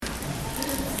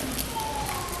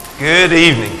Good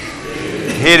evening.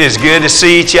 It is good to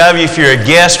see each of you. If you're a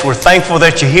guest, we're thankful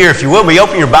that you're here. If you will, be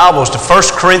open your Bibles to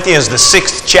 1 Corinthians, the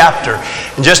 6th chapter.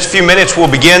 In just a few minutes, we'll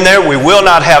begin there. We will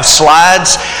not have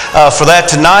slides for that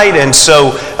tonight, and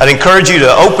so I'd encourage you to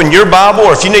open your Bible,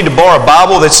 or if you need to borrow a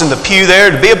Bible that's in the pew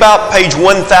there, to be about page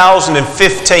 1015.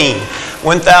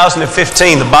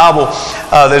 1015, the Bible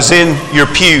that's in your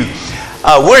pew.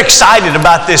 We're excited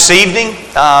about this evening,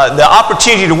 the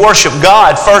opportunity to worship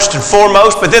God first and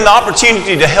foremost, but then the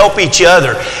opportunity to help each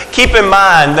other. Keep in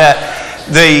mind that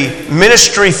the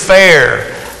ministry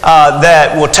fair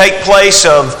that will take place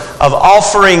of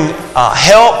offering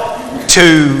help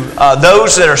to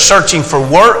those that are searching for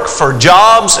work, for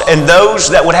jobs, and those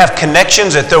that would have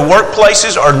connections at their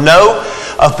workplaces or know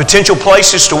of potential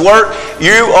places to work,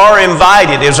 you are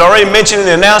invited. It was already mentioned in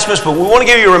the announcements, but we want to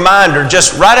give you a reminder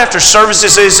just right after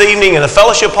services this evening in the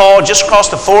fellowship hall just across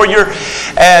the foyer.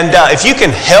 And if you can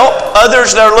help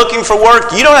others that are looking for work,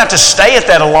 you don't have to stay at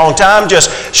that a long time. Just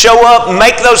show up,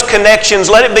 make those connections,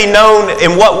 let it be known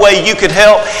in what way you could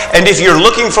help. And if you're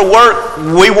looking for work,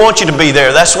 we want you to be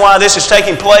there. That's why this is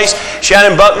taking place.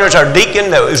 Shannon Buckner is our deacon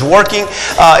that is working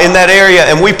in that area,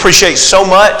 and we appreciate so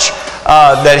much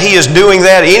that he is doing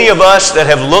that. Any of us that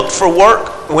have looked for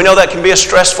work, we know that can be a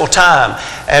stressful time,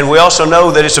 and we also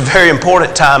know that it's a very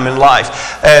important time in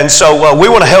life. And so we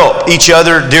want to help each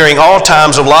other during all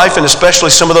times of life, and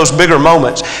especially some of those bigger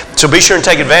moments. So be sure and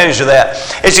take advantage of that.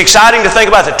 It's exciting to think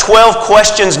about the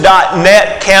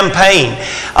 12questions.net campaign.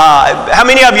 How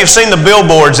many of you have seen the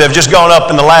billboards that have just gone up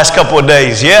in the last couple of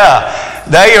days? Yeah.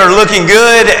 They are looking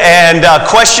good, and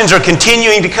questions are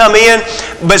continuing to come in,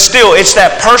 but still, it's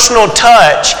that personal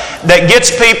touch that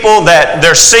gets people that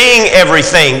they're seeing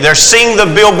everything. They're seeing the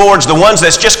billboards, the ones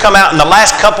that's just come out in the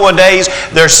last couple of days.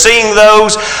 They're seeing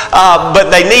those,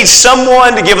 but they need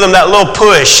someone to give them that little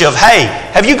push of, hey,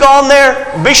 have you gone there?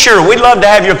 Be sure, we'd love to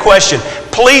have your question.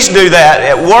 Please do that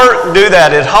at work, do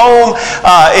that at home,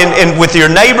 and with your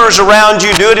neighbors around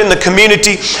you, do it in the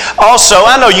community. Also,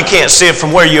 I know you can't see it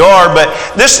from where you are, but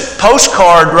this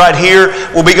postcard right here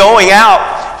will be going out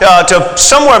to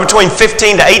somewhere between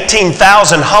 15 to 18,000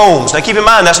 homes. Now keep in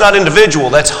mind, that's not individual,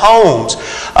 that's homes,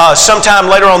 sometime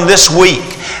later on this week.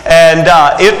 And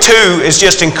it too is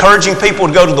just encouraging people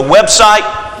to go to the website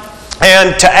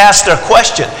and to ask their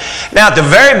question. Now at the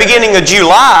very beginning of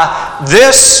July,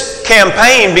 this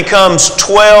campaign becomes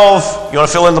 12, you want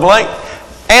to fill in the blank?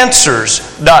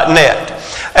 Answers.net.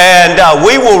 And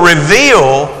we will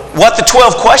reveal what the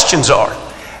 12 questions are.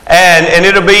 And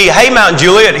it'll be, hey, Mount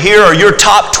Juliet, here are your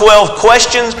top 12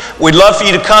 questions. We'd love for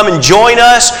you to come and join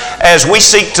us as we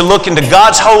seek to look into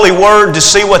God's holy word to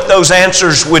see what those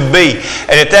answers would be.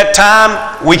 And at that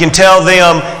time, we can tell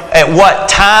them at what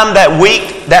time that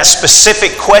week that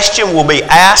specific question will be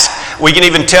asked. We can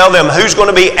even tell them who's going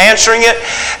to be answering it.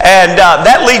 And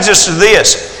that leads us to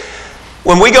this.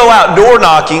 When we go out door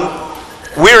knocking,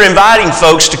 we're inviting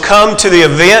folks to come to the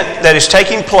event that is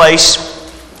taking place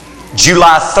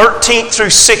July 13th through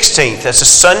 16th. That's a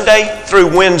Sunday through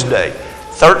Wednesday.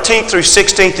 13th through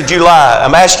 16th of July.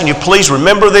 I'm asking you, please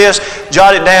remember this,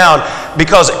 jot it down,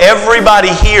 because everybody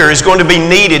here is going to be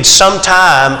needed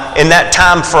sometime in that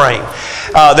time frame.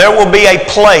 There will be a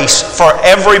place for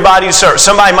everybody to serve.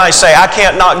 Somebody might say, I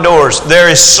can't knock doors. There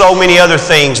is so many other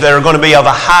things that are going to be of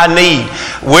a high need.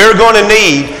 We're going to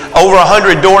need over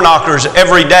 100 door knockers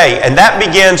every day, and that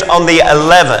begins on the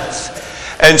 11th.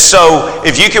 And so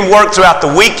if you can work throughout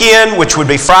the weekend, which would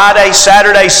be Friday,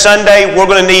 Saturday, Sunday, we're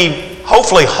going to need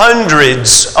hopefully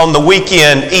hundreds on the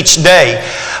weekend each day.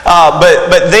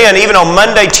 But then even on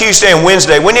Monday, Tuesday, and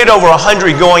Wednesday, we need over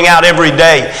 100 going out every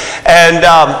day.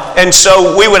 And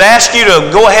so we would ask you to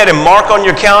go ahead and mark on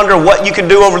your calendar what you can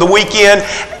do over the weekend.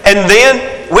 And then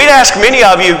we'd ask many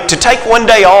of you to take one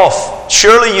day off.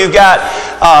 Surely you've got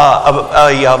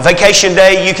a vacation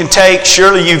day you can take.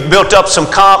 Surely you've built up some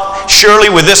comp. Surely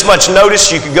with this much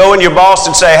notice you could go into your boss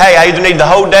and say, hey, I either need the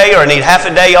whole day or I need half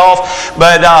a day off.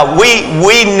 But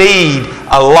we need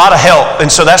a lot of help. And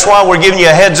so that's why we're giving you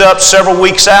a heads up several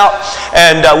weeks out.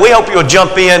 And we hope you'll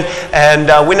jump in.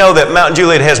 And we know that Mount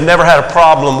Juliet has never had a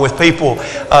problem with people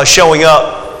showing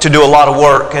up to do a lot of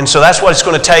work. And so that's what it's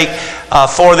going to take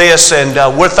for this. And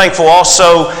we're thankful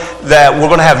also that we're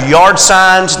going to have yard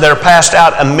signs that are passed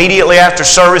out immediately after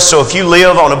service. So if you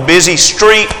live on a busy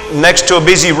street next to a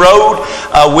busy road,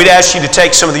 we'd ask you to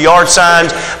take some of the yard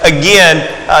signs. Again,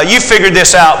 you figured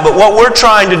this out, but what we're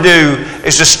trying to do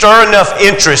is to stir enough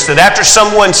interest that after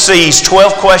someone sees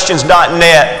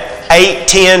 12questions.net 8,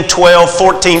 10, 12,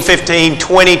 14, 15,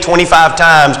 20, 25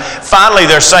 times, finally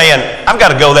they're saying, I've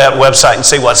got to go to that website and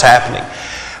see what's happening.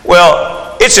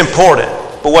 Well, it's important,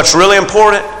 but what's really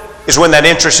important is when that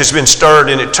interest has been stirred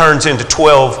and it turns into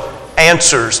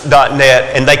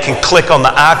 12answers.net, and they can click on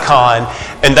the icon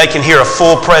and they can hear a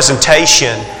full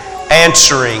presentation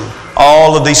answering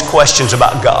all of these questions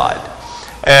about God.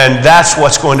 And that's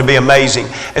what's going to be amazing.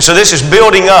 And so this is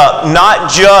building up,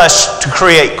 not just to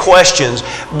create questions,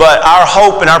 but our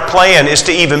hope and our plan is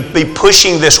to even be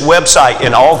pushing this website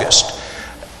in August,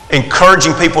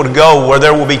 encouraging people to go where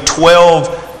there will be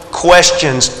 12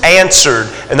 questions answered,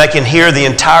 and they can hear the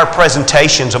entire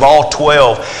presentations of all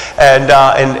 12.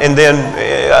 And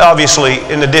then, obviously,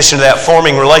 in addition to that,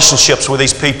 forming relationships with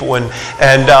these people and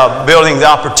building the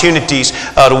opportunities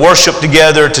to worship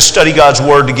together, to study God's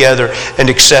Word together, and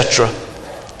etc.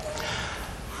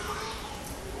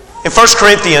 In 1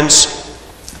 Corinthians,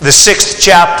 the 6th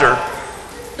chapter,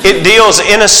 it deals,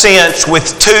 in a sense,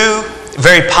 with two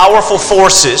very powerful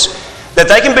forces, that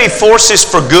they can be forces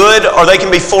for good or they can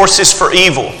be forces for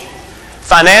evil.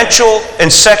 Financial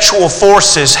and sexual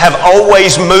forces have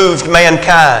always moved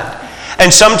mankind.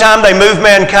 And sometimes they move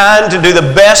mankind to do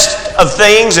the best of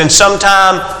things, and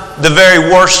sometimes the very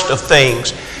worst of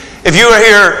things. If you were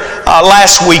here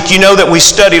last week, you know that we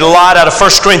studied a lot out of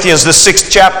 1 Corinthians, the 6th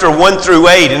chapter, 1 through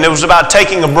 8, and it was about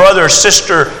taking a brother or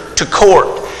sister to court.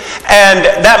 And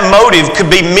that motive could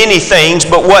be many things,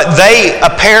 but what they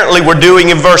apparently were doing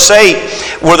in verse 8,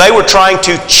 where they were trying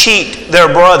to cheat their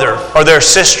brother or their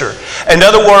sister. In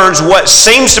other words, what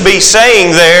seems to be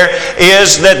saying there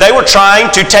is that they were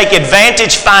trying to take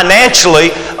advantage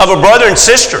financially of a brother and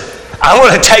sister. I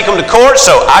want to take them to court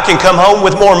so I can come home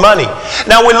with more money.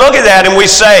 Now we look at that and we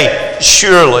say,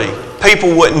 surely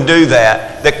people wouldn't do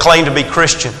that claim to be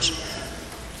Christians.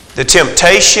 The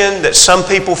temptation that some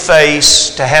people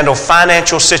face to handle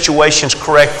financial situations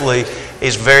correctly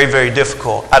is very, very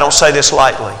difficult. I don't say this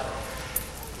lightly.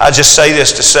 I just say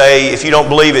this to say, if you don't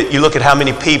believe it, you look at how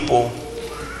many people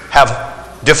have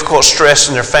difficult stress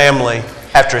in their family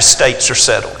after estates are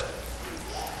settled.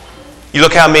 You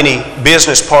look how many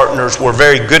business partners were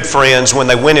very good friends when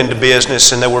they went into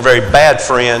business, and they were very bad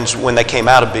friends when they came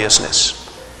out of business.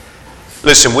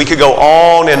 Listen, we could go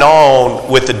on and on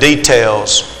with the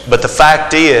details, but the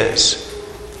fact is,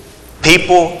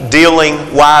 people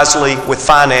dealing wisely with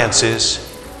finances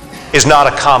is not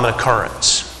a common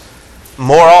occurrence.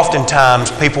 More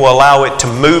oftentimes, people allow it to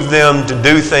move them to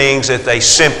do things that they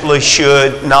simply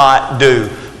should not do.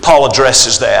 Paul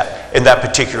addresses that in that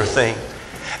particular thing.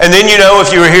 And then, you know,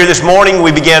 if you were here this morning,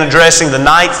 we began addressing the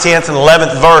 9th, 10th, and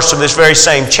 11th verse of this very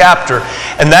same chapter.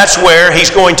 And that's where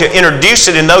he's going to introduce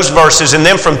it in those verses. And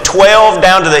then from 12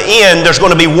 down to the end, there's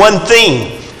going to be one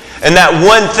theme. And that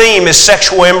one theme is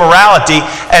sexual immorality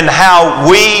and how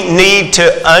we need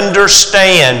to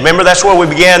understand. Remember, that's where we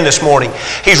began this morning.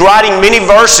 He's writing many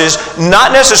verses,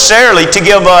 not necessarily to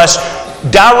give us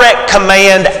direct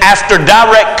command after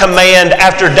direct command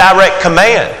after direct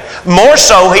command. More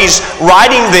so, he's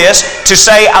writing this to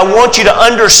say, I want you to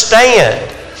understand.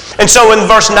 And so in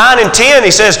verse 9 and 10, he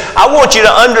says, I want you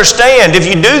to understand, if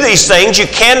you do these things, you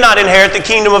cannot inherit the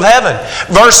kingdom of heaven.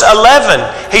 Verse 11,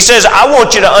 he says, I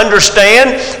want you to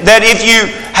understand that if you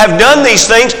have done these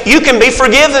things, you can be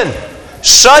forgiven.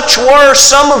 Such were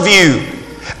some of you.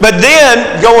 But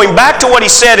then, going back to what he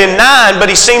said in 9, but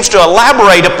he seems to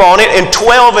elaborate upon it in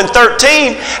 12 and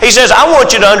 13, he says, I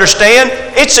want you to understand,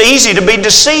 it's easy to be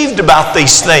deceived about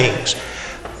these things.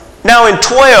 Now in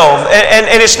 12,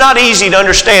 and it's not easy to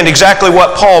understand exactly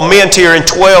what Paul meant here in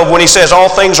 12 when he says, all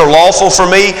things are lawful for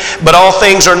me, but all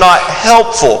things are not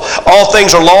helpful. All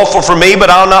things are lawful for me, but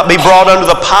I'll not be brought under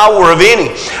the power of any.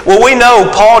 Well, we know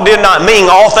Paul did not mean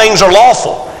all things are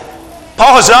lawful.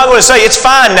 Paul is not going to say, it's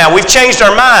fine now, we've changed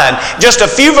our mind. Just a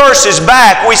few verses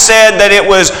back, we said that it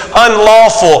was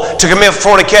unlawful to commit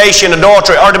fornication,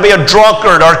 adultery, or to be a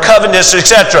drunkard, or covetous,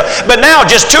 etc. But now,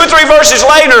 just 2 or 3 verses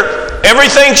later,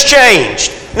 everything's changed.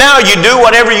 Now you do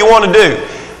whatever you want to do.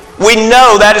 We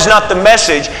know that is not the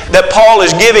message that Paul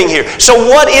is giving here. So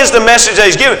what is the message that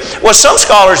he's giving? Well, some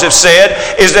scholars have said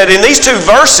is that in these 2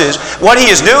 verses, what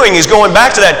he is doing is going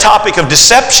back to that topic of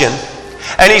deception.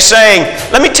 And he's saying,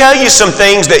 let me tell you some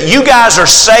things that you guys are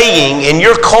saying in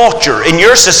your culture, in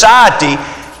your society,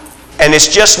 and it's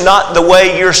just not the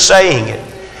way you're saying it.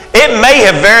 It may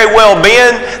have very well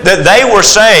been that they were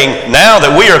saying, now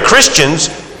that we are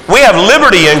Christians, we have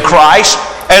liberty in Christ,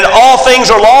 and all things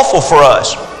are lawful for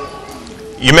us.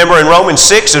 You remember in Romans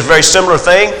 6, there's a very similar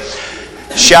thing.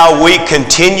 Shall we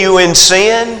continue in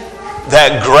sin,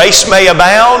 that grace may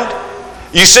abound?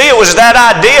 You see, it was that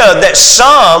idea that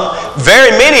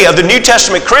very many of the New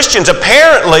Testament Christians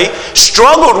apparently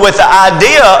struggled with the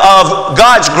idea of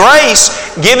God's grace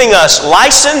giving us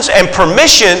license and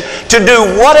permission to do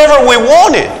whatever we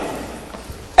wanted.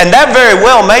 And that very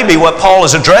well may be what Paul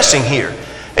is addressing here.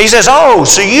 He says, oh,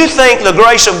 so you think the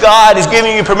grace of God is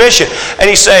giving you permission. And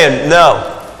he's saying,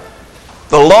 no.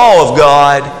 The law of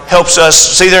God helps us,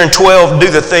 see there in 12, do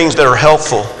the things that are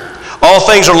helpful. All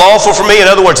things are lawful for me. In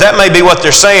other words, that may be what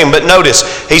they're saying, but notice,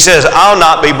 he says, I'll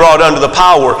not be brought under the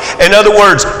power. In other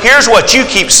words, here's what you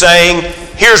keep saying,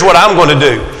 here's what I'm going to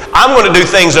do. I'm going to do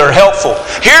things that are helpful.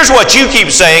 Here's what you keep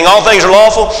saying, all things are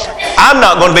lawful. I'm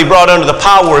not going to be brought under the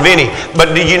power of any.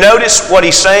 But did you notice what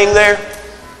he's saying there?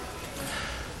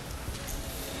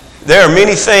 There are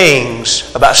many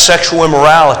things about sexual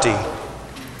immorality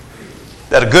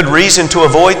that a good reason to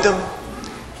avoid them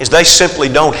is they simply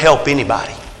don't help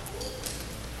anybody.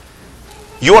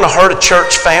 You want to hurt a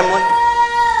church family?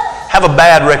 Have a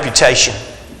bad reputation.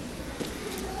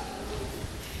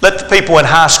 Let the people in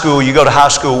high school you go to high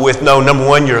school with know, number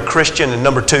one, you're a Christian, and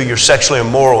number two, you're sexually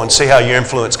immoral, and see how your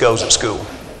influence goes at school.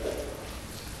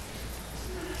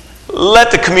 Let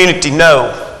the community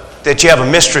know that you have a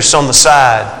mistress on the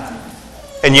side,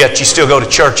 and yet you still go to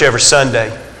church every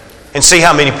Sunday, and see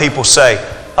how many people say,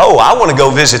 oh, I want to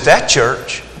go visit that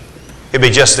church. It'd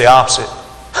be just the opposite.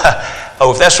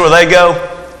 Oh, if that's where they go,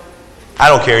 I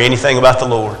don't care anything about the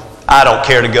Lord. I don't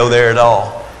care to go there at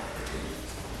all.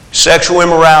 Sexual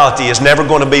immorality is never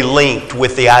going to be linked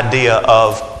with the idea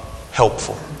of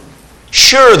helpful.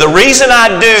 Sure, the reason I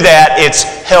do that, it's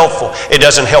helpful. It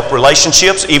doesn't help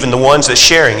relationships, even the ones that's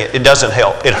sharing it. It doesn't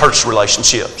help. It hurts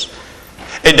relationships.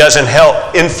 It doesn't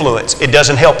help influence. It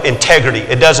doesn't help integrity.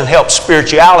 It doesn't help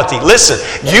spirituality. Listen,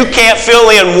 you can't fill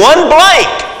in one blank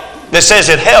that says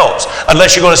it helps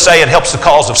unless you're going to say it helps the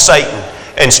cause of Satan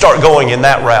and start going in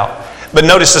that route. But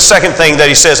notice the second thing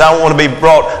that he says, I don't want to be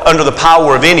brought under the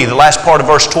power of any, the last part of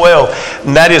verse 12,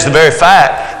 and that is the very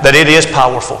fact that it is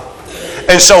powerful.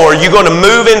 And so are you going to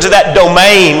move into that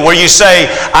domain where you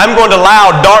say, I'm going to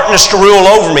allow darkness to rule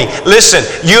over me? Listen,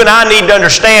 you and I need to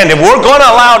understand, if we're going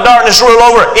to allow darkness to rule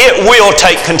over, it will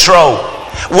take control.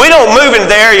 We don't move into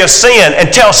the area of sin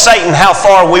and tell Satan how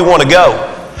far we want to go.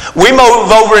 We move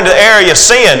over into the area of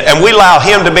sin and we allow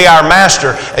him to be our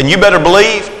master. And you better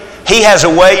believe he has a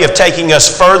way of taking us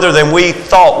further than we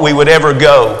thought we would ever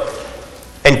go,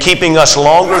 and keeping us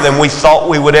longer than we thought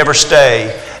we would ever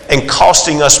stay, and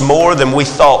costing us more than we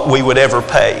thought we would ever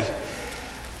pay.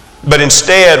 But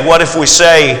instead, what if we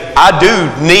say, I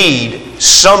do need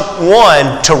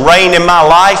someone to reign in my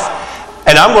life,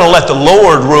 and I'm going to let the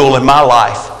Lord rule in my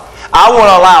life. I want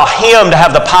to allow him to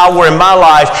have the power in my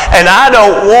life, and I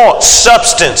don't want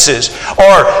substances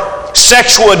or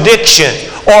sexual addiction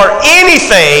or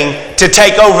anything to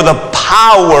take over the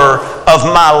power of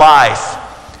my life.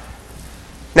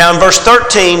 Now in verse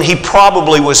 13, he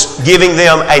probably was giving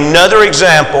them another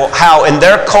example how in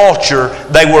their culture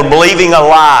they were believing a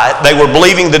lie. They were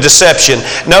believing the deception.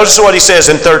 Notice what he says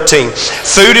in 13.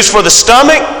 Food is for the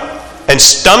stomach and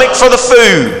stomach for the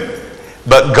food,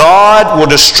 but God will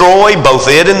destroy both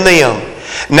it and them.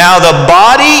 Now the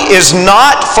body is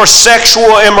not for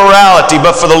sexual immorality,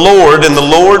 but for the Lord, and the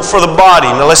Lord for the body.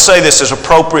 Now let's say this is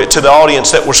appropriate to the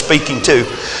audience that we're speaking to.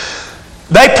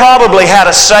 They probably had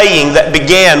a saying that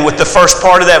began with the first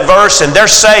part of that verse, and their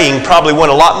saying probably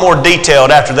went a lot more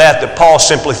detailed after that Paul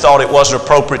simply thought it wasn't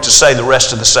appropriate to say the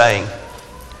rest of the saying.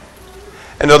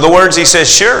 In other words, he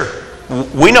says, sure,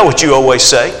 we know what you always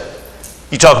say.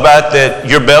 You talk about that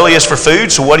your belly is for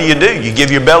food, so what do? You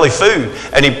give your belly food.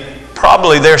 And he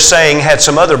probably, their saying, had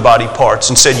some other body parts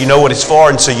and said, you know what it's for,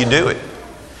 and so you do it.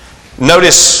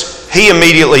 Notice he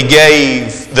immediately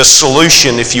gave the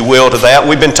solution, if you will, to that.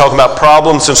 We've been talking about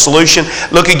problems and solution.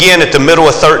 Look again at the middle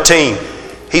of 13.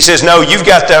 He says, no, you've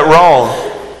got that wrong.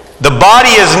 The body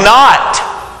is not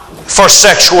for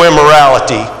sexual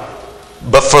immorality,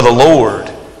 but for the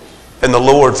Lord, and the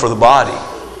Lord for the body.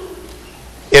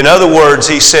 In other words,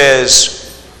 he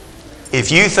says,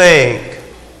 if you think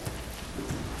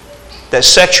that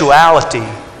sexuality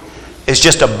is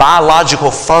just a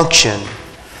biological function,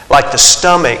 like the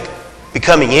stomach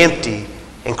becoming empty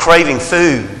and craving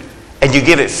food, and you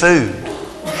give it food,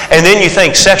 and then you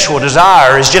think sexual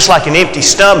desire is just like an empty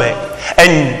stomach,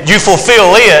 and you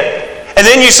fulfill it, and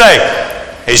then you say,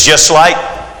 it's just like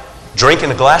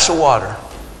drinking a glass of water.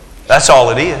 That's all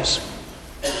it is.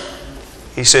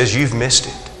 He says, you've missed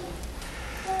it.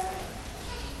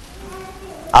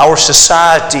 Our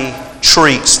society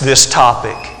treats this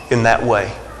topic in that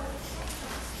way.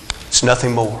 It's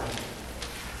nothing more.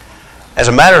 As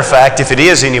a matter of fact, if it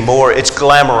is anymore, it's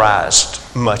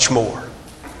glamorized much more.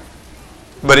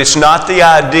 But it's not the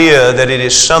idea that it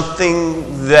is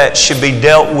something that should be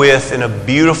dealt with in a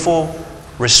beautiful,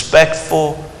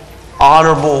 respectful,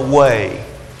 honorable way.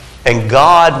 And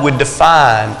God would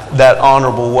define that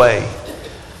honorable way.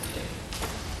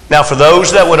 Now, for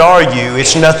those that would argue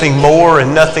it's nothing more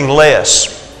and nothing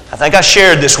less, I think I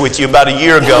shared this with you about a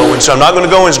year ago, and so I'm not going to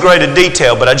go into as great a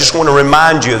detail, but I just want to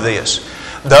remind you of this.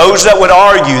 Those that would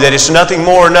argue that it's nothing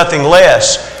more or nothing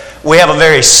less, we have a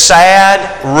very sad,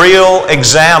 real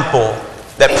example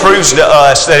that proves to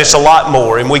us that it's a lot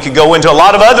more. And we could go into a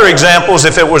lot of other examples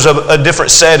if it was a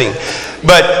different setting.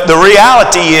 But the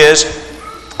reality is,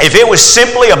 if it was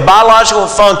simply a biological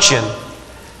function,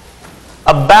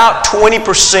 about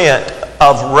 20%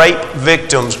 of rape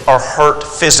victims are hurt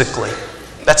physically.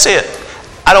 That's it.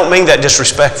 I don't mean that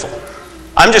disrespectful.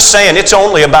 I'm just saying it's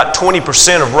only about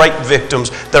 20% of rape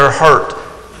victims that are hurt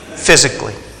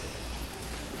physically.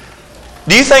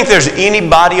 Do you think there's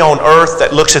anybody on earth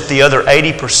that looks at the other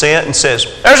 80% and says,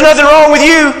 there's nothing wrong with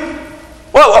you?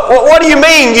 What do you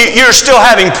mean you're still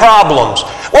having problems?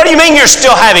 What do you mean you're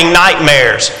still having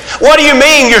nightmares? What do you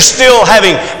mean you're still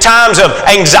having times of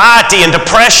anxiety and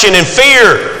depression and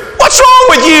fear? What's wrong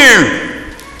with you?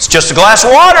 It's just a glass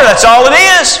of water, that's all it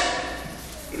is.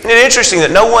 Isn't it interesting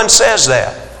that no one says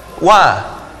that? Why?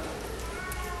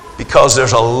 Because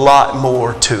there's a lot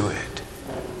more to it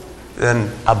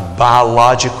than a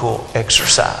biological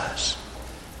exercise.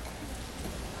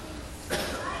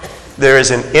 There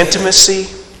is an intimacy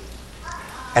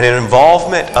and an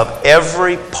involvement of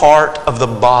every part of the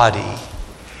body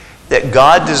that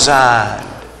God designed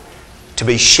to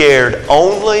be shared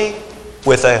only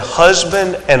with a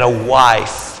husband and a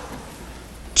wife,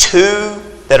 two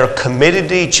that are committed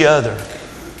to each other.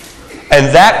 And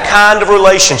that kind of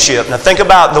relationship, now think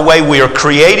about the way we are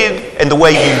created and the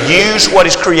way you use what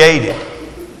is created.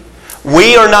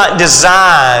 We are not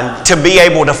designed to be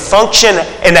able to function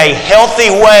in a healthy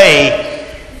way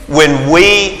when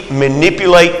we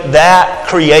manipulate that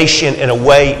creation in a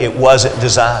way it wasn't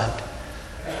designed.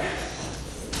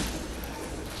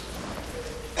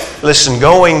 Listen,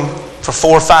 going for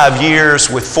 4 or 5 years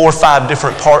with 4 or 5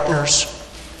 different partners,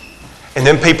 and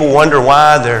then people wonder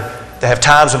why they have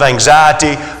times of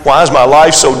anxiety. Why is my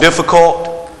life so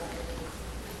difficult?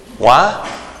 Why?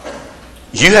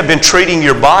 You have been treating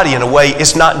your body in a way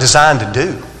it's not designed to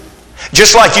do.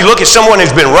 Just like you look at someone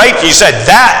who's been raped and you said,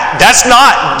 that's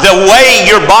not the way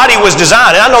your body was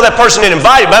designed. And I know that person didn't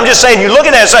invite it, but I'm just saying, you look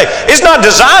at that and say, it's not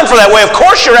designed for that way. Of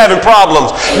course you're having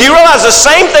problems. Do you realize the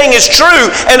same thing is true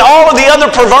in all of the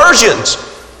other perversions?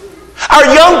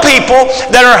 Our young people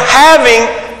that are having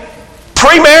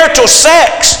premarital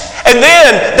sex, and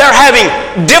then they're having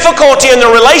difficulty in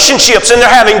their relationships, and they're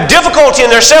having difficulty in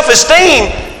their self-esteem.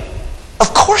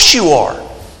 Of course you are.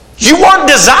 You weren't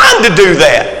designed to do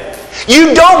that.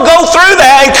 You don't go through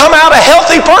that and come out a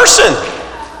healthy person.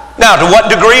 Now, to what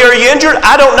degree are you injured?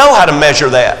 I don't know how to measure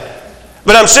that.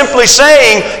 But I'm simply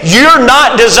saying you're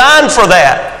not designed for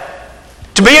that.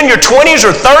 To be in your 20s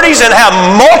or 30s and have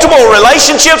multiple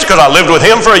relationships, because I lived with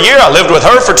him for a year, I lived with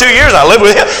her for 2 years, I lived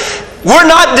with him. We're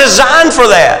not designed for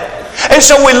that. And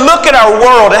so we look at our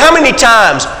world, and how many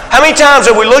times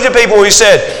have we looked at people and we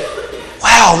said,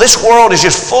 wow, this world is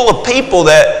just full of people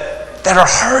that are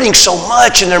hurting so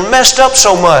much and they're messed up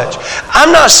so much.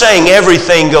 I'm not saying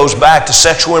everything goes back to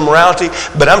sexual immorality,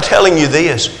 but I'm telling you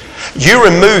this. You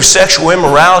remove sexual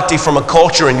immorality from a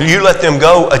culture and you let them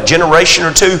go a generation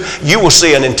or two, you will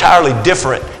see an entirely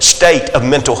different state of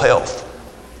mental health.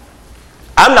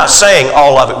 I'm not saying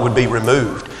all of it would be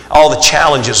removed, all the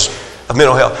challenges of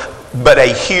mental health, but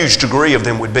a huge degree of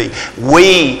them would be.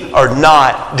 We are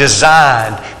not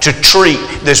designed to treat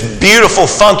this beautiful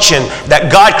function that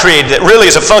God created, that really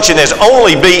is a function that's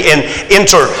only being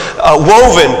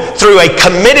interwoven through a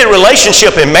committed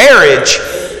relationship in marriage,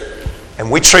 and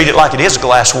we treat it like it is a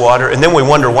glass of water, and then we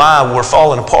wonder why we're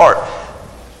falling apart.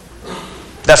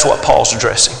 That's what Paul's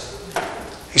addressing.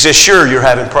 He says, sure, you're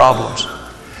having problems.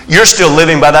 You're still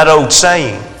living by that old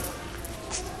saying,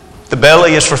 the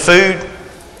belly is for food,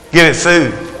 give it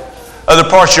food. Other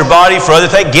parts of your body for other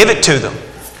things, give it to them.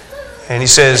 And he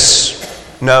says,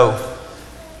 no.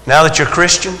 Now that you're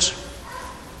Christians,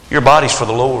 your body's for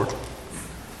the Lord.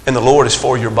 And the Lord is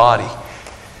for your body.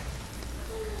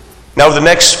 Now, the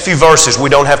next few verses we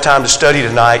don't have time to study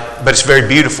tonight, but it's very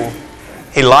beautiful.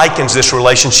 He likens this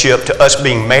relationship to us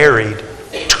being married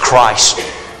to Christ.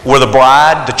 We're the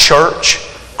bride, the church.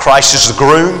 Christ is the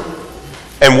groom.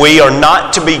 And we are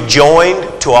not to be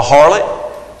joined to a harlot.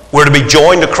 We're to be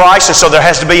joined to Christ, and so there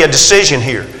has to be a decision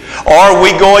here. Are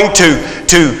we going to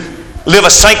live a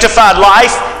sanctified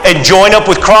life and join up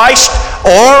with Christ?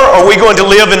 Or are we going to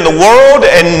live in the world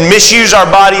and misuse our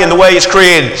body in the way it's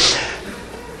created?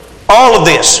 All of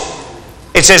this,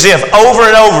 it's as if over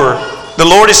and over the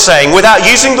Lord is saying, without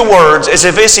using the words,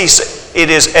 it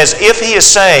is as if He is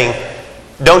saying,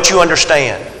 don't you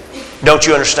understand? Don't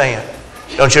you understand?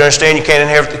 Don't you understand you can't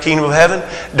inherit the kingdom of heaven?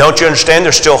 Don't you understand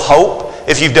there's still hope?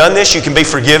 If you've done this, you can be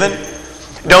forgiven.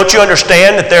 Don't you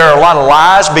understand that there are a lot of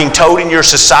lies being told in your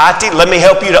society? Let me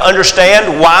help you to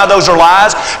understand why those are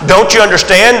lies. Don't you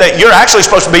understand that you're actually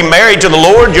supposed to be married to the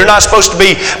Lord? You're not supposed to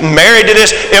be married to this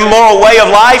immoral way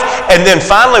of life. And then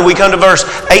finally we come to verse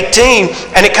 18,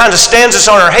 and it kind of stands us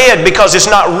on our head because it's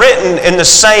not written in the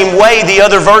same way the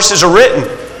other verses are written.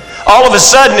 All of a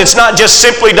sudden, it's not just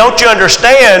simply, don't you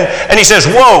understand? And he says,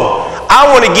 whoa, I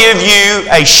want to give you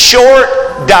a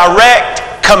short, direct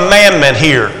commandment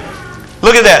here.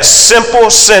 Look at that simple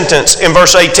sentence in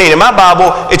verse 18. In my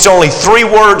Bible, it's only 3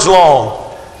 words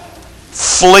long.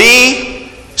 Flee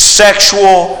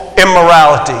sexual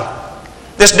immorality.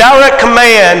 This direct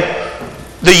command,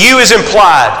 the you is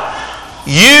implied.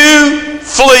 You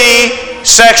flee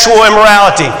sexual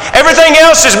immorality. Everything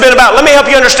else has been about, let me help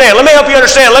you understand, let me help you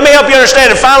understand, let me help you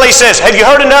understand. And finally he says, have you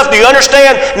heard enough? Do you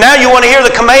understand? Now you want to hear the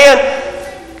command?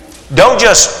 Don't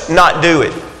just not do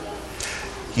it.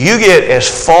 You get as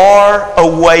far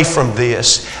away from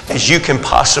this as you can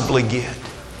possibly get.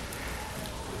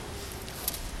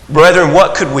 Brethren,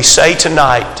 what could we say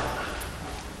tonight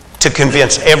to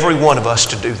convince every one of us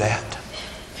to do that?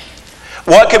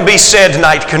 What can be said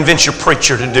tonight to convince your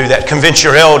preacher to do that, convince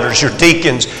your elders, your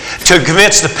deacons, to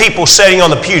convince the people sitting on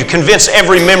the pew, to convince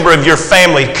every member of your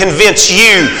family, to convince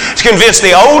you, to convince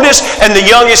the oldest and the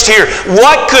youngest here?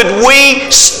 What could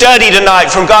we study tonight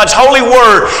from God's holy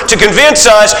word to convince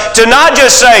us to not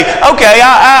just say, okay,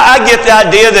 I get the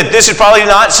idea that this is probably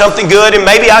not something good and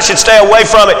maybe I should stay away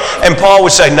from it. And Paul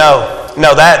would say, no,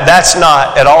 that's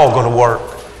not at all going to work.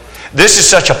 This is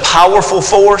such a powerful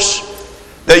force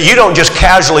that you don't just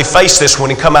casually face this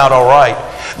one and come out all right.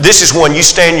 This is when you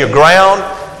stand your ground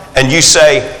and you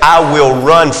say, I will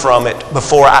run from it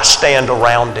before I stand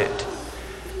around it.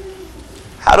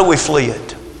 How do we flee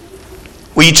it?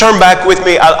 Will you turn back with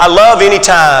me? I love any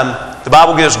time the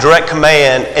Bible gives direct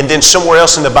command and then somewhere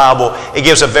else in the Bible it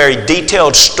gives a very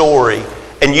detailed story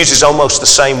and uses almost the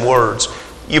same words.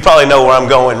 You probably know where I'm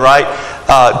going, right?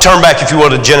 Turn back, if you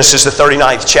will, to Genesis, the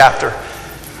 39th chapter.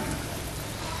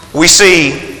 We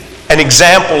see an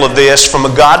example of this from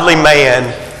a godly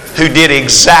man who did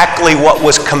exactly what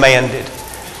was commanded.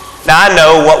 Now I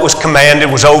know what was commanded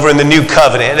was over in the New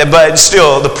Covenant, but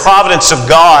still the providence of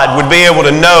God would be able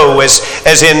to know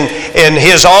as in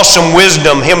His awesome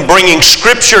wisdom, Him bringing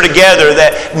Scripture together,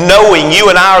 that knowing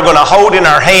you and I are going to hold in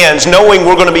our hands, knowing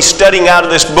we're going to be studying out of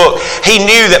this book. He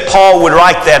knew that Paul would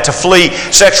write that to flee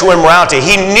sexual immorality.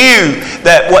 He knew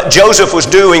that what Joseph was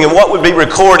doing and what would be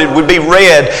recorded would be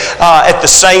read at the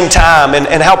same time.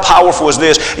 And how powerful is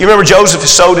this? You remember Joseph is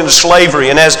sold into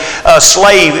slavery, and as a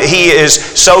slave he is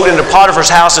sold into Potiphar's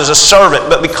house as a servant,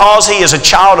 but because he is a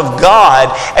child of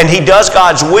God and he does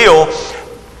God's will,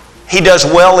 he does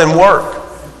well in work.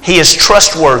 He is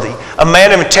trustworthy, a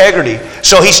man of integrity.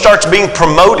 So he starts being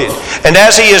promoted. And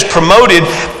as he is promoted,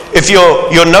 if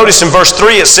you'll notice in verse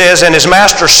 3 it says, and his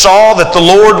master saw that the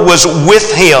Lord was with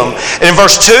him. And in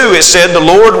verse 2 it said, the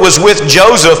Lord was with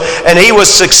Joseph, and he was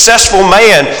a successful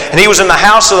man, and he was in the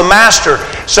house of the master.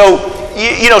 So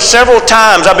you know, several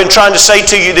times I've been trying to say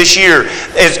to you this year,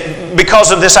 is because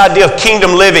of this idea of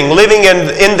kingdom living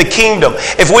in the kingdom.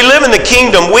 If we live in the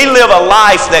kingdom, we live a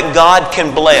life that God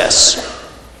can bless.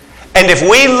 And if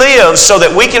we live so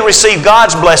that we can receive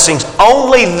God's blessings,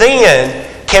 only then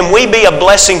can we be a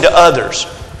blessing to others.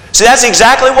 See, that's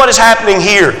exactly what is happening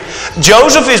here.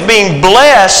 Joseph is being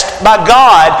blessed by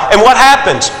God, and what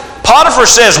happens? Potiphar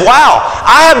says, wow,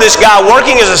 I have this guy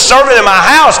working as a servant in my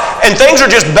house, and things are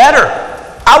just better.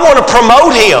 I want to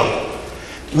promote him.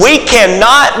 We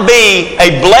cannot be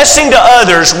a blessing to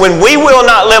others when we will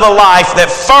not live a life that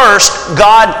first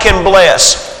God can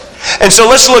bless. And so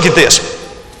let's look at this.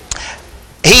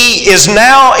 He is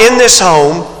now in this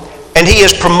home, and he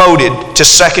is promoted to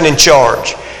second in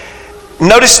charge.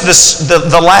 Notice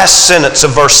the last sentence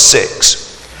of verse 6.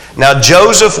 Now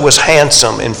Joseph was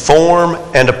handsome in form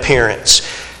and appearance.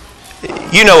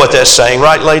 You know what that's saying,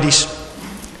 right, ladies?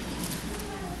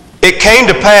 It came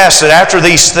to pass that after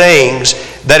these things,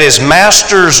 that his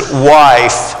master's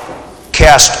wife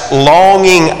cast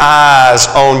longing eyes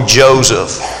on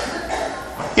Joseph.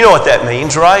 You know what that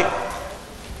means, right?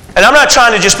 And I'm not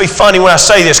trying to just be funny when I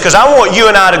say this, because I want you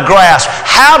and I to grasp,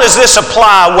 how does this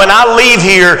apply when I leave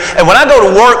here and when I go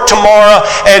to work tomorrow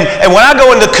and when I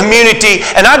go in the community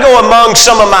and I go among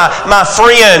some of my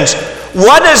friends?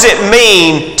 What does it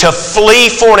mean to flee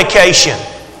fornication?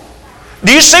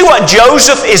 Do you see what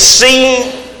Joseph is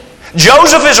seeing?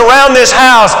 Joseph is around this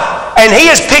house, and he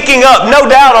is picking up, no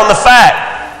doubt, on the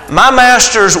fact, my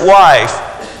master's wife,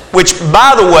 which,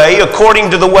 by the way,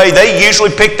 according to the way they usually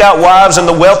picked out wives and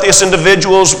the wealthiest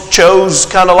individuals chose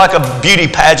kind of like a beauty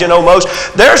pageant almost,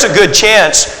 there's a good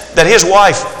chance that his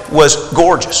wife was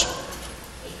gorgeous.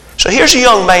 So here's a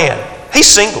young man. He's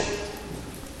single.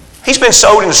 He's been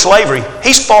sold into slavery.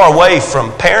 He's far away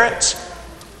from parents.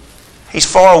 He's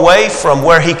far away from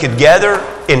where he could gather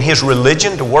in his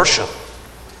religion to worship.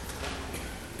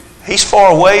 He's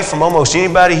far away from almost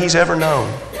anybody he's ever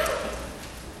known.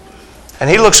 And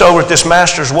he looks over at this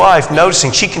master's wife,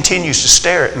 noticing she continues to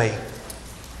stare at me.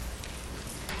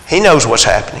 He knows what's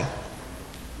happening.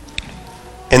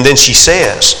 And then she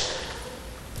says,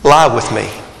 lie with me.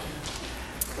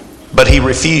 But he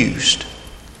refused.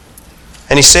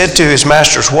 And he said to his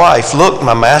master's wife, look,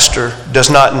 my master does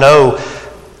not know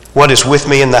what is with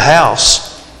me in the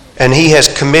house, and he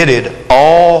has committed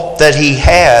all that he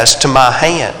has to my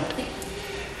hand.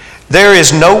 There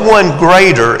is no one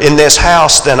greater in this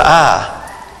house than I,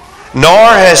 nor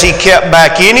has he kept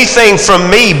back anything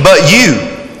from me but you,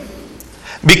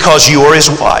 because you are his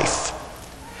wife.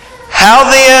 How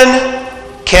then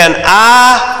can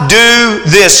I do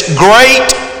this great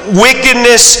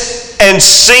wickedness and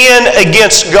sin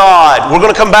against God? We're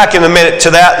going to come back in a minute to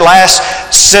that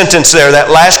last sentence there, that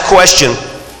last question.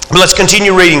 But let's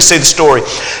continue reading, see the story.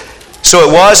 So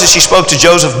it was as she spoke to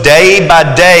Joseph day by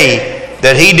day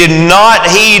that he did not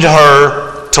heed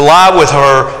her to lie with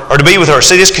her or to be with her.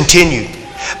 See, this continued.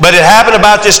 But it happened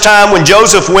about this time when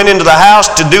Joseph went into the house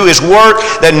to do his work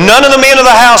that none of the men of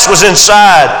the house was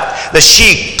inside, that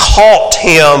she caught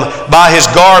him by his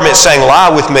garment, saying,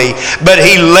 lie with me. But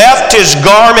he left his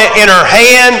garment in her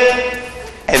hand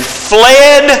and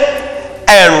fled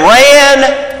and ran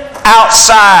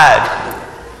outside.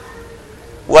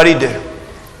 What'd he do?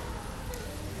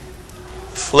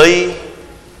 Flee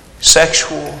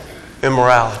sexual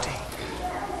immorality.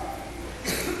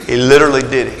 He literally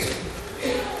did it.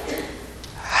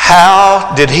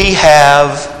 How did he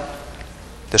have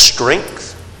the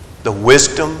strength, the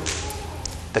wisdom,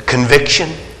 the conviction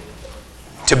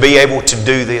to be able to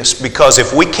do this? Because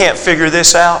if we can't figure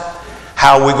this out,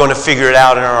 how are we going to figure it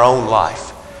out in our own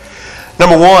life?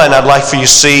 Number one, I'd like for you to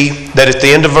see that at the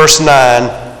end of verse 9,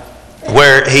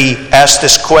 where he asked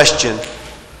this question,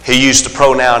 he used the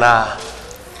pronoun I.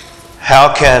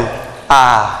 How can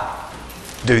I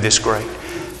do this great?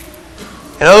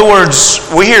 In other words,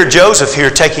 we hear Joseph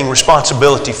here taking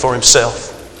responsibility for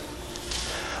himself.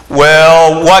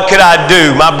 Well, what could I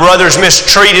do? My brothers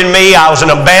mistreated me. I was an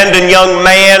abandoned young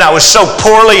man. I was so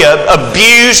poorly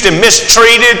abused and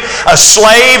mistreated, a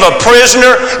slave, a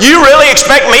prisoner. You really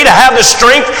expect me to have the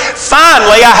strength?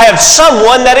 Finally, I have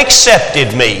someone that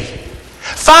accepted me.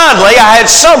 Finally, I had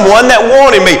someone that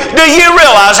wanted me. Do you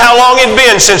realize how long it had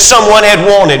been since someone had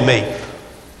wanted me?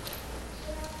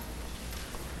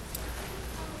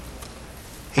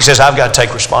 He says, I've got to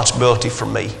take responsibility for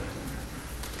me.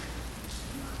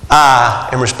 I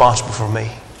am responsible for me.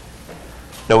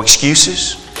 No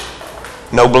excuses.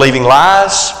 No believing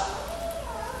lies.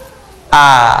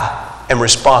 I am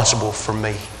responsible for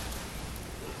me.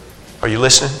 Are you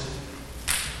listening?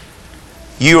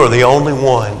 You are the only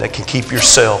one that can keep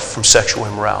yourself from sexual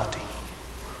immorality.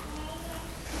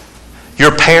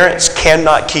 Your parents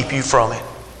cannot keep you from it.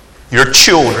 Your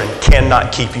children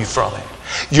cannot keep you from it.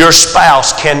 Your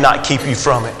spouse cannot keep you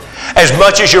from it. As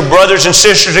much as your brothers and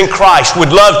sisters in Christ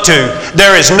would love to,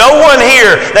 there is no one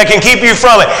here that can keep you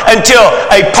from it until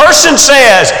a person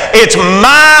says, it's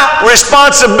my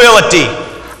responsibility.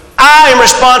 I am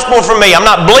responsible for me. I'm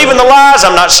not believing the lies.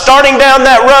 I'm not starting down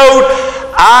that road.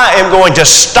 I am going to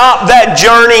stop that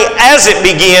journey as it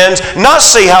begins, not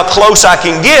see how close I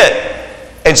can get,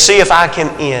 and see if I can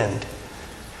end.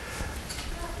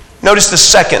 Notice the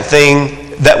second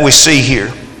thing that we see here.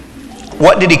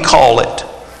 What did he call it?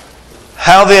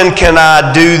 How then can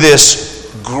I do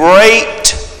this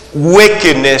great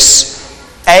wickedness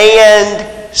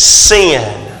and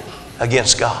sin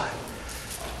against God?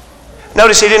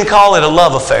 Notice he didn't call it a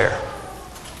love affair.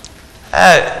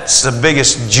 That's the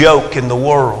biggest joke in the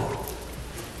world.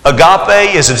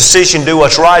 Agape is a decision to do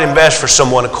what's right and best for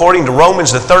someone. According to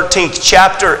Romans, the 13th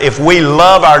chapter, if we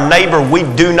love our neighbor, we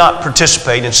do not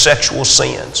participate in sexual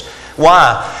sins.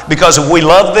 Why? Because if we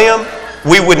love them,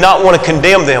 we would not want to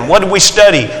condemn them. What did we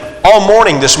study all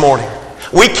morning this morning?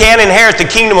 We can't inherit the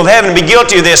kingdom of heaven and be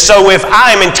guilty of this. So if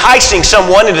I am enticing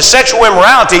someone into sexual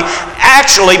immorality,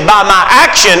 actually by my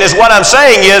action is what I'm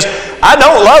saying is, I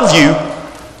don't love you.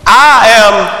 I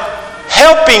am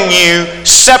helping you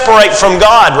separate from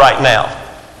God right now.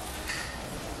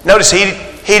 Notice he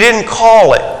didn't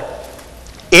call it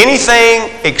anything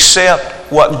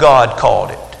except what God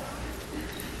called it.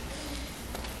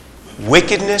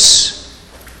 Wickedness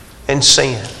and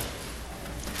sin.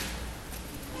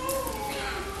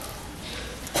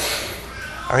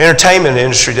 Our entertainment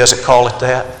industry doesn't call it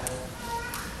that.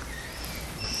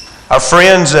 Our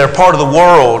friends that are part of the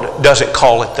world doesn't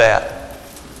call it that.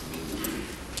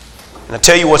 And I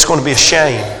tell you what's going to be a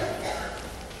shame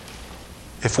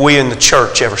if we in the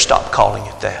church ever stop calling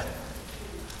it that.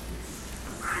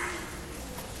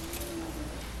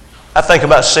 I think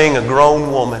about seeing a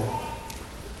grown woman,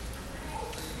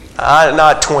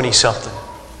 not 20-something.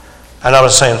 I'm not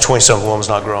saying a 20-something woman's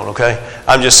not grown, okay?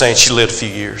 I'm just saying she lived a few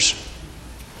years.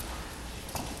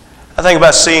 I think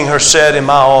about seeing her sit in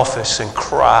my office and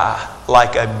cry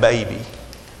like a baby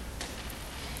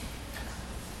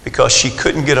because she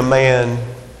couldn't get a man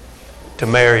to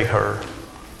marry her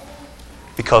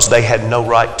because they had no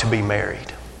right to be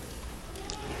married.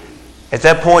 At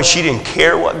that point, she didn't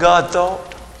care what God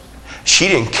thought. She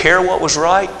didn't care what was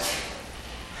right.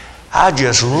 I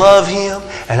just love him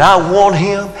and I want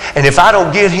him, and if I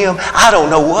don't get him, I don't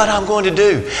know what I'm going to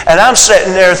do. And I'm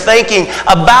sitting there thinking,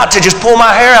 about to just pull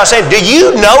my hair out, saying, do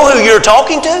you know who you're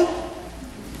talking to?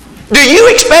 Do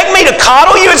you expect me to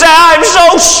coddle you and say, I'm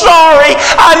so sorry,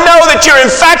 I know that you're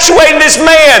infatuated with this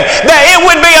man, that it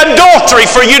would be adultery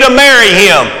for you to marry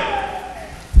him?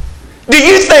 Do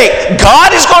you think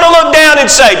God is going to look down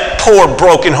and say, poor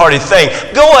broken-hearted thing,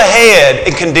 go ahead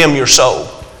and condemn your soul?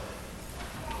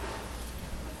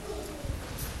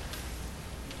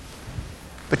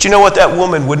 But you know what that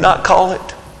woman would not call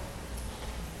it?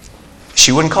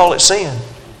 She wouldn't call it sin.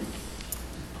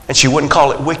 And she wouldn't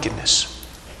call it wickedness.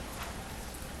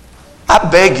 I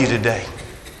beg you today,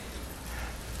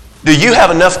 do you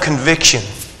have enough conviction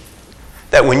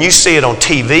that when you see it on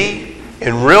TV,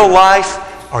 in real life,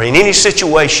 or in any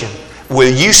situation, will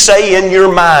you say in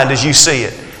your mind as you see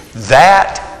it,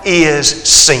 that is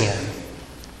sin?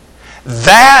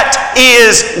 That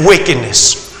is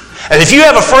wickedness. And if you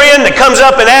have a friend that comes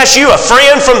up and asks you, a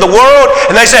friend from the world,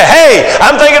 and they say, hey,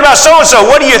 I'm thinking about so-and-so,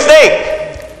 what do you think?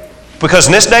 Because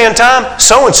in this day and time,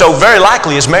 so-and-so very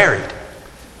likely is married.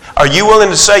 Are you willing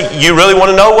to say, you really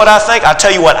want to know what I think? I'll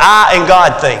tell you what I and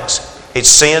God thinks. It's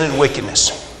sin and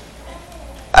wickedness.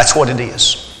 That's what it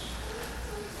is.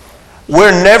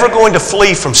 We're never going to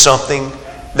flee from something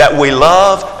that we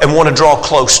love and want to draw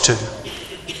close to.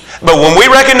 But when we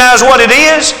recognize what it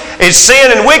is, it's sin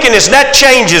and wickedness, that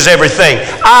changes everything.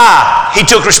 He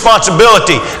took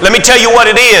responsibility. Let me tell you what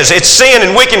it is. It's sin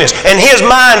and wickedness. In his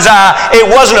mind's eye, it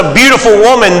wasn't a beautiful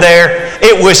woman there.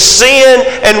 It was sin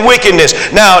and wickedness.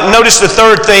 Now, notice the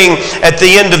third thing at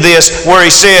the end of this where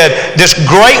he said, this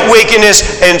great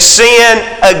wickedness and sin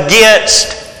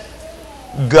against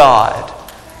God.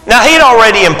 Now, he had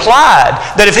already implied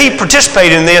that if he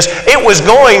participated in this, it was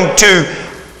going to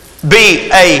be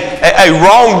a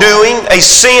wrongdoing, a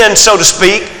sin, so to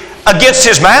speak, against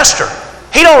his master.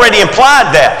 He'd already implied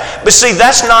that. But see,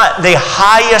 that's not the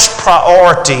highest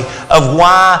priority of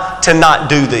why to not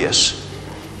do this.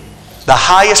 The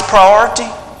highest priority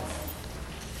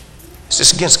is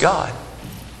this against God.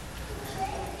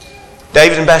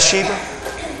 David and Bathsheba?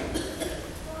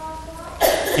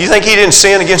 You think he didn't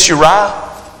sin against Uriah?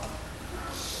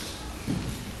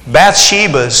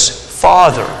 Bathsheba's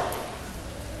father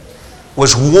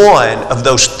was one of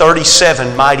those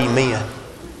 37 mighty men.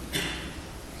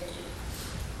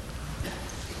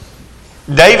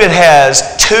 David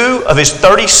has 2 of his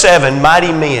 37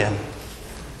 mighty men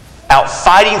out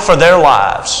fighting for their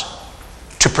lives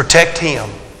to protect him.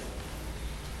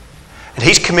 And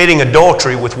he's committing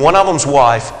adultery with one of them's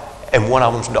wife and one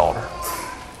of them's daughter.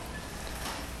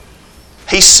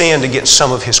 He sinned against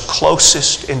some of his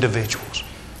closest individuals.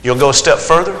 You'll go a step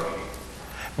further.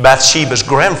 Bathsheba's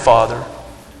grandfather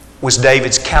was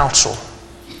David's counsel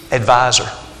advisor.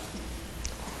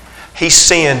 He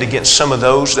sinned against some of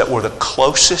those that were the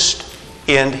closest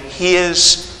in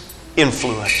his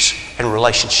influence and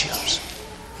relationships.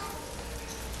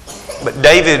 But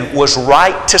David was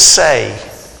right to say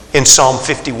in Psalm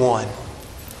 51,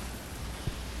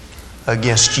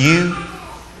 against you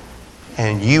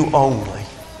and you only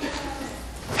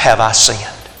have I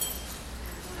sinned.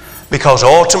 Because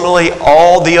ultimately,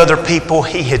 all the other people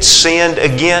he had sinned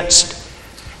against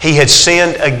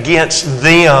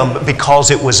them because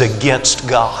it was against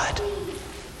God.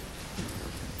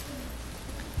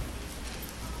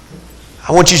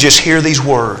 I want you to just hear these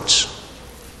words.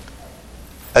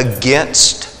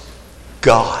 Against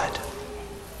God.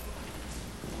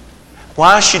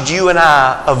 Why should you and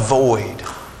I avoid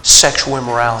sexual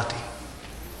immorality?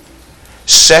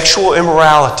 Sexual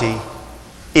immorality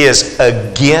is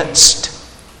against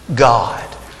God?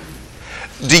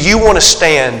 Do you want to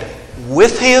stand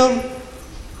with Him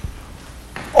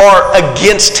or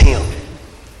against Him?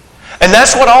 And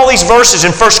that's what all these verses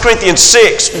in 1 Corinthians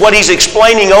 6, what he's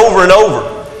explaining over and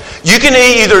over. You can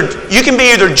be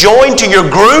either joined to your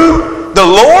groom, the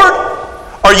Lord,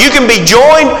 or you can be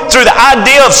joined through the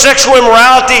idea of sexual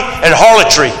immorality and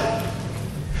harlotry.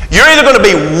 You're either going to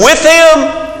be with Him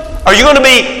or you're going to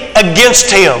be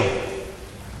against Him.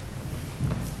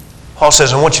 Paul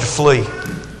says, I want you to flee.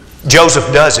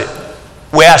 Joseph does it.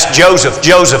 We asked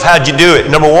Joseph, how'd you do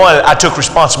it? Number one, I took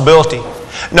responsibility.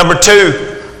 Number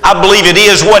two, I believe it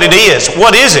is what it is.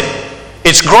 What is it?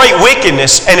 It's great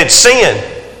wickedness and it's sin.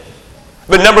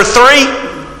 But number three,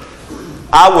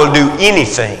 I will do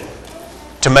anything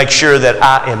to make sure that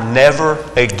I am never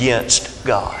against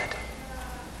God.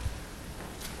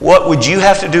 What would you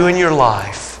have to do in your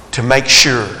life to make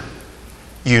sure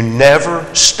you never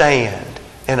stand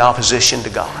in opposition to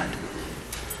God?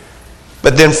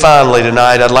 But then finally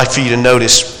tonight, I'd like for you to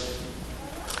notice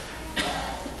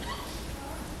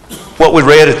what we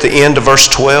read at the end of verse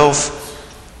 12,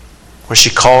 where she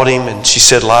called him and she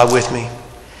said, lie with me.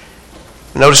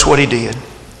 Notice what he did.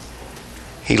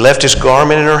 He left his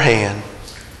garment in her hand,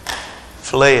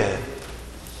 fled,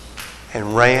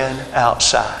 and ran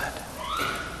outside.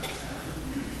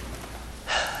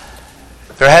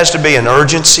 There has to be an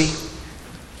urgency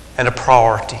and a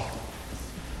priority.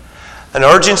 An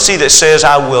urgency that says,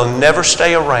 I will never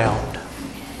stay around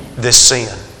this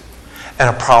sin. And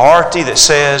a priority that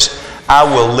says, I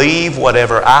will leave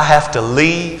whatever I have to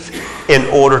leave in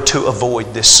order to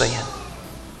avoid this sin.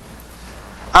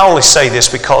 I only say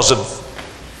this because of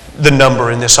the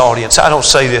number in this audience. I don't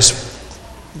say this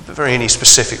for any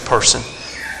specific person.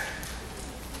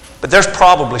 But there's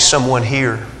probably someone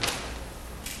here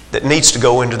that needs to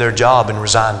go into their job and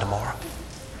resign tomorrow.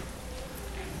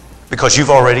 Because you've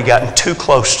already gotten too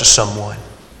close to someone.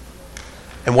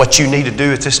 And what you need to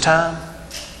do at this time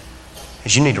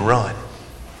is you need to run.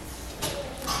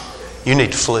 You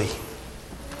need to flee.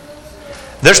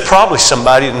 There's probably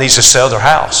somebody that needs to sell their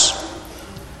house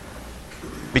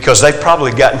because they've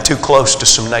probably gotten too close to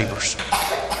some neighbors.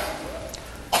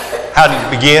 How did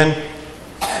it begin?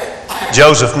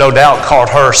 Joseph no doubt caught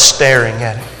her staring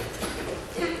at him.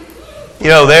 You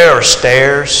know, there are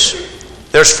stares,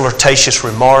 there's flirtatious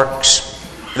remarks,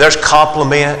 there's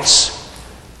compliments,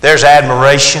 there's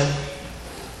admiration,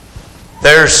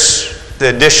 there's the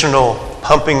additional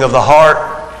pumping of the heart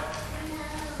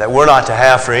that we're not to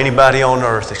have for anybody on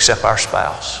earth except our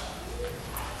spouse.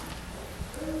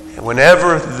 And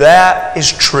whenever that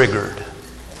is triggered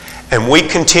and we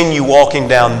continue walking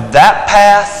down that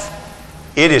path,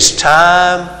 it is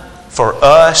time for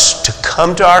us to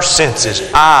come to our senses.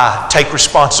 I take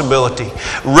responsibility.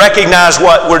 Recognize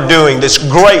what we're doing, this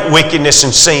great wickedness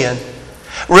and sin.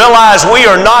 Realize we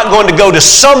are not going to go to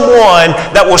someone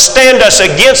that will stand us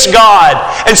against God.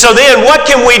 And so then what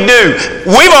can we do?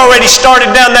 We've already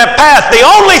started down that path. The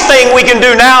only thing we can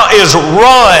do now is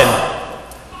run,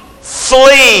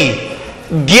 flee,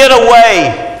 get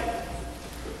away.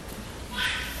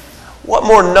 What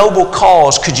more noble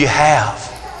cause could you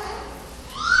have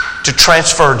to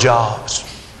transfer jobs,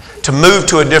 to move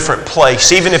to a different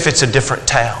place, even if it's a different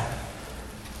town,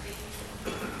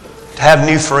 to have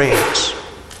new friends?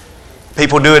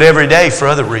 People do it every day for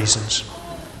other reasons.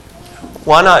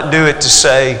 Why not do it to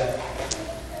say,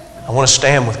 I want to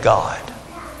stand with God?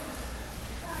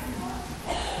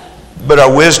 But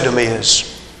our wisdom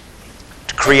is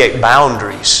to create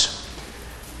boundaries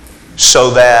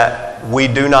so that we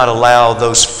do not allow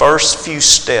those first few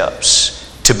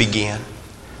steps to begin.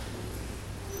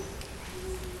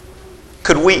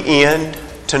 Could we end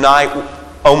tonight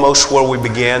almost where we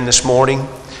began this morning?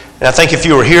 And I think if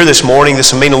you were here this morning,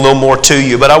 this will mean a little more to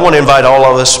you. But I want to invite all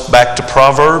of us back to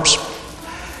Proverbs.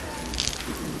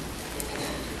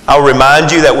 I'll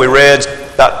remind you that we read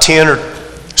about 10 or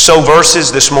so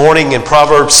verses this morning in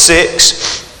Proverbs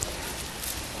 6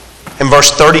 and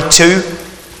verse 32.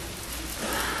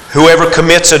 Whoever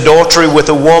commits adultery with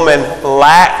a woman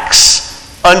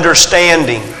lacks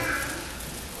understanding.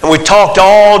 And we talked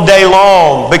all day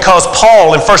long because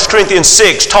Paul in 1 Corinthians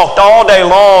 6 talked all day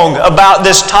long about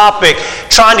this topic,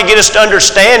 trying to get us to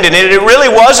understand it. And it really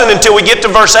wasn't until we get to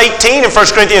verse 18 in 1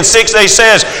 Corinthians 6 that he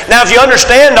says, now if you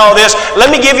understand all this, let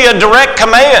me give you a direct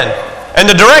command. And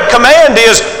the direct command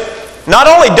is, not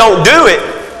only don't do it,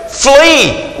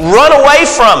 flee, run away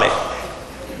from it.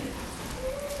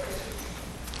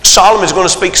 Solomon is going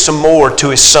to speak some more to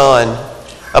his son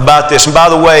about this. And by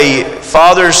the way,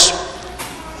 fathers,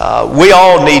 we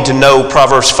all need to know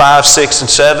Proverbs 5, 6, and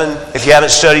 7. If you haven't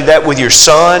studied that with your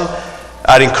son,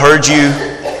 I'd encourage you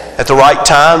at the right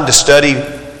time to study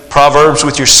Proverbs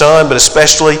with your son, but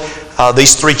especially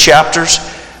these 3 chapters.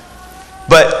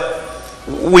 But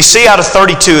we see out of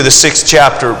 32 of the 6th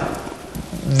chapter,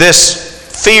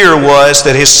 this fear was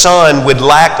that his son would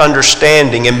lack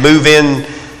understanding and move in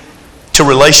to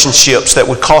relationships that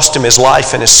would cost him his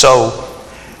life and his soul.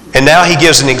 And now he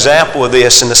gives an example of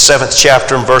this in the 7th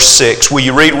chapter in verse 6. Will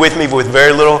you read with me with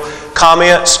very little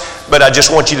comments? But I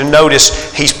just want you to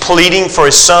notice he's pleading for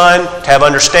his son to have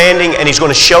understanding, and he's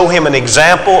going to show him an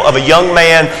example of a young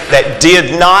man that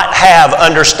did not have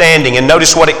understanding. And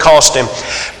notice what it cost him.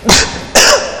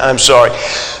 I'm sorry.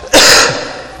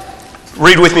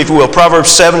 Read with me if you will. Proverbs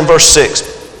 7 verse 6.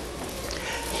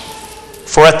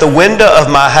 For at the window of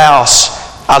my house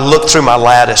I looked through my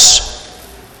lattice.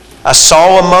 I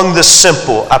saw among the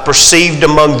simple, I perceived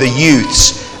among the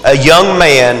youths, a young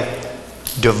man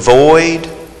devoid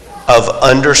of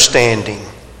understanding.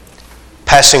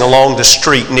 Passing along the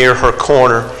street near her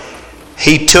corner,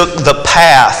 he took the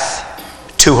path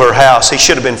to her house. He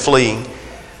should have been fleeing.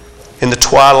 In the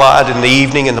twilight, in the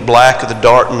evening, in the black of the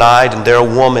dark night, and there a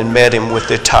woman met him with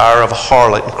the attire of a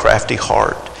harlot and crafty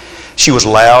heart. She was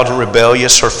loud and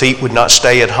rebellious. Her feet would not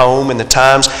stay at home. In the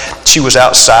times she was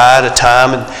outside, a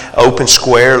time in open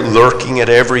square, lurking at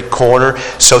every corner.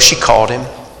 So she caught him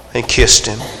and kissed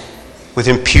him. With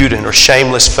impudent or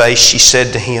shameless face, she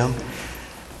said to him,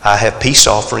 I have peace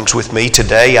offerings with me.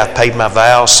 Today I paid my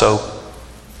vows, so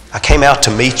I came out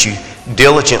to meet you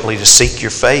diligently to seek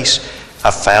your face.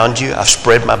 I've found you. I've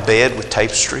spread my bed with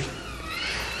tapestry,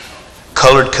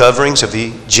 colored coverings of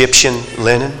Egyptian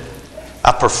linen.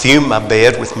 I perfume my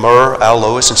bed with myrrh,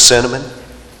 aloes, and cinnamon.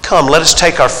 Come, let us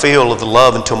take our fill of the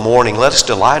love until morning. Let us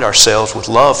delight ourselves with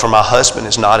love, for my husband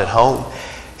is not at home.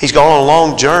 He's gone on a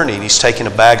long journey, and he's taken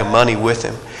a bag of money with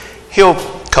him. He'll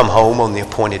come home on the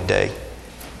appointed day.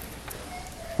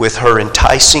 With her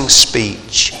enticing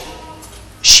speech,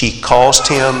 she caused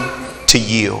him to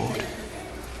yield.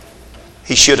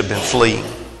 He should have been fleeing.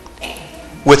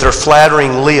 With her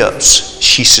flattering lips,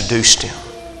 she seduced him.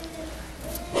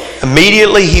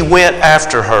 Immediately he went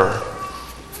after her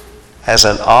as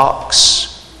an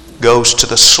ox goes to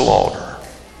the slaughter,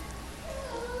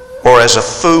 or as a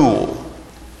fool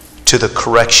to the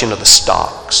correction of the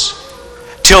stocks,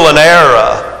 till an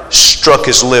arrow struck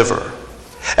his liver,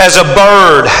 as a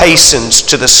bird hastens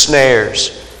to the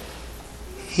snares.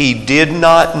 He did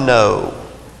not know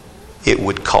it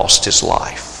would cost his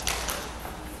life.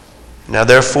 Now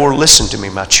therefore listen to me,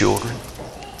 my children.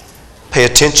 Pay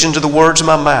attention to the words of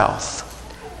my mouth.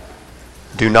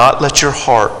 Do not let your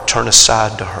heart turn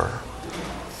aside to her.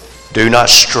 Do not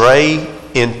stray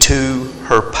into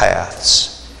her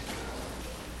paths.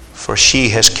 For she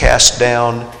has cast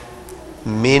down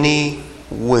many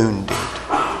wounded,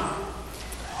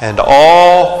 and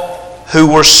all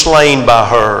who were slain by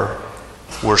her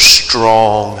were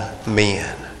strong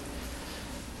men.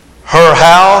 Her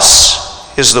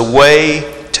house is the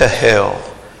way to hell,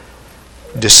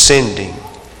 descending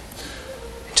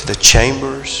to the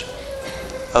chambers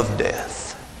of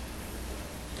death.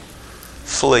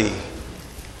 Flee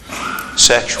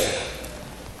sexual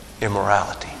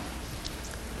immorality.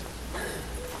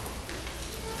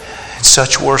 And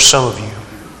such were some of you.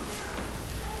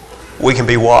 We can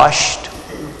be washed.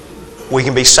 We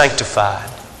can be sanctified.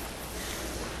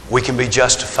 We can be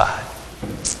justified.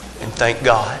 And thank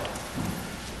God.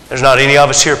 There's not any of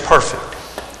us here perfect,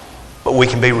 but we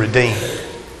can be redeemed.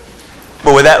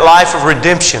 But with that life of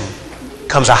redemption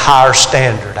comes a higher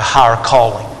standard, a higher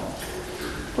calling.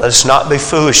 Let us not be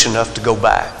foolish enough to go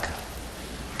back.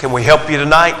 Can we help you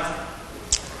tonight?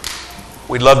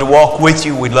 We'd love to walk with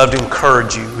you. We'd love to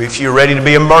encourage you. If you're ready to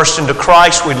be immersed into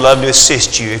Christ, we'd love to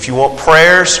assist you. If you want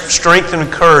prayers, strength, and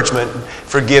encouragement, and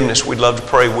forgiveness, we'd love to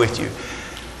pray with you.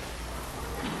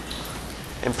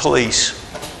 And please,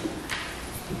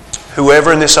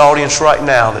 whoever in this audience right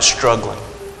now that's struggling,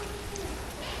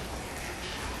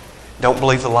 don't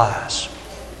believe the lies.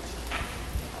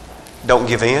 Don't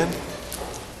give in.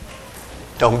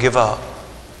 Don't give up.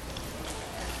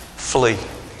 Flee.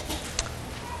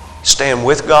 Stand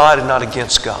with God and not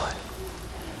against God.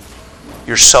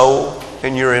 Your soul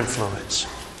and your influence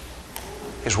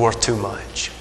is worth too much.